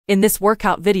In this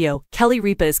workout video, Kelly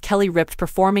Ripa is Kelly Ripped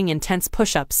performing intense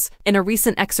push-ups. In a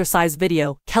recent exercise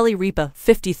video, Kelly Ripa,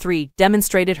 53,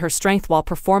 demonstrated her strength while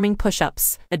performing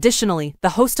push-ups. Additionally,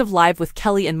 the host of Live with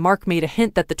Kelly and Mark made a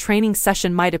hint that the training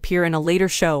session might appear in a later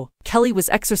show. Kelly was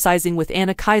exercising with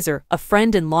Anna Kaiser, a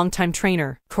friend and longtime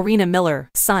trainer. Karina Miller,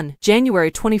 Sun,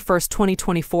 January 21,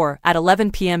 2024, at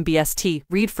 11 p.m. BST,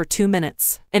 read for 2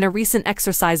 minutes. In a recent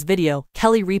exercise video,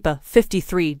 Kelly Ripa,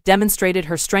 53, demonstrated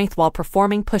her strength while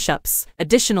performing push-ups.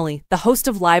 Additionally, the host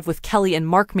of Live with Kelly and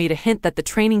Mark made a hint that the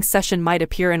training session might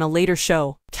appear in a later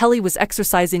show. Kelly was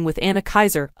exercising with Anna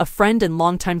Kaiser, a friend and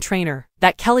longtime trainer.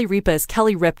 That Kelly Ripa is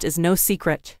Kelly Ripped is no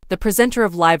secret. The presenter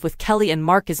of Live with Kelly and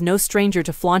Mark is no stranger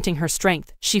to flaunting her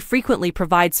strength. She frequently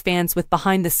provides fans with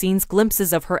behind-the-scenes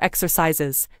glimpses of her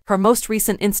exercises. Her most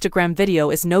recent Instagram video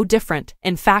is no different.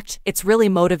 In fact, it's really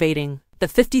motivating. The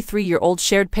 53-year-old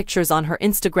shared pictures on her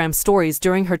Instagram stories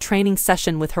during her training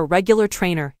session with her regular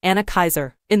trainer, Anna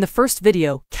Kaiser. In the first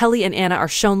video, Kelly and Anna are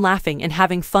shown laughing and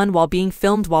having fun while being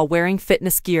filmed while wearing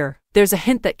fitness gear. There's a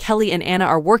hint that Kelly and Anna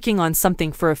are working on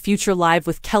something for a future Live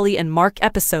with Kelly and Mark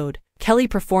episode. Kelly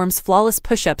performs flawless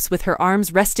push-ups with her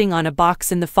arms resting on a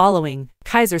box in the following.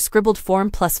 Kaiser scribbled form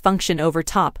plus function over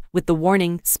top, with the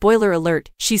warning, spoiler alert,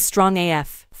 she's strong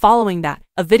AF. Following that,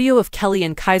 a video of Kelly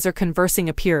and Kaiser conversing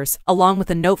appears, along with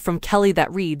a note from Kelly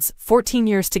that reads, 14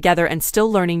 years together and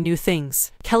still learning new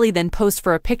things. Kelly then posed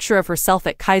for a picture of herself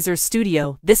at Kaiser's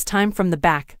studio, this time from the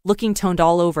back, looking toned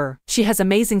all over. She has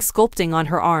amazing sculpting on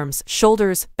her arms,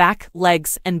 shoulders, back,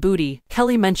 legs, and booty.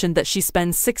 Kelly mentioned that she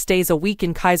spends 6 days a week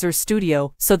in Kaiser's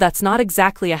studio, so that's not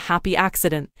exactly a happy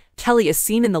accident. Kelly is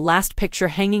seen in the last picture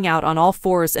hanging out on all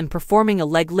fours and performing a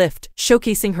leg lift,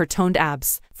 showcasing her toned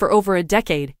abs. For over a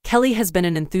decade, Kelly has been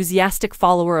an enthusiastic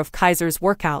follower of Kaiser's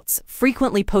workouts,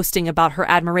 frequently posting about her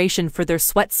admiration for their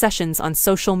sweat sessions on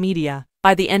social media.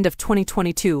 By the end of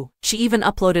 2022, she even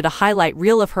uploaded a highlight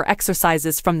reel of her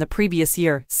exercises from the previous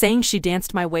year, saying she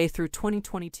danced my way through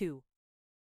 2022.